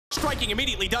striking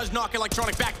immediately does knock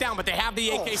Electronic back down, but they have the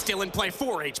AK still in play.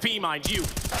 4 HP, mind you.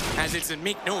 As it's a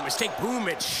make no mistake,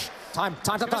 Boombl4. Time.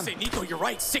 Say, Nico, you're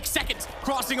right. 6 seconds.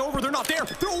 Crossing over. They're not there.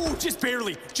 Oh, just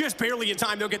barely in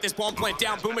time. They'll get this bomb plant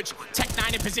down. Boombl4, Tech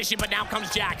 9 in position, but now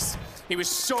comes Jax. He was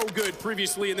so good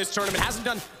previously in this tournament. Hasn't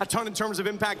done a ton in terms of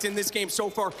impact in this game so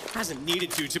far. Hasn't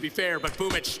needed to be fair, but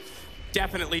Boombl4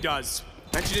 definitely does.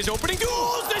 Mentioned his opening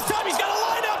duels. This time he's got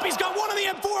a lineup. He's got one on the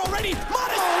M4 already.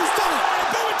 Modest. He's done it.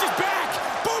 Boombl4 is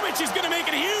back. Boombl4 is going to make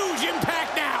a huge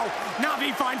impact now.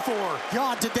 Na'Vi find 4.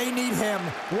 God, did they need him.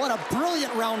 What a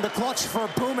brilliant round to clutch for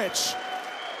Boombl4.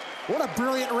 What a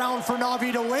brilliant round for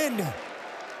Na'Vi to win.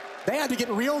 They had to get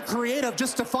real creative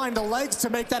just to find the legs to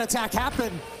make that attack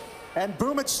happen. And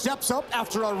Boombl4 steps up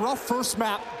after a rough first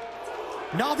map.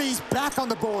 Na'Vi's back on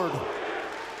the board.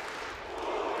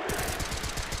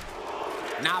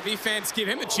 Na'Vi fans give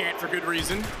him a chant for good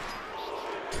reason.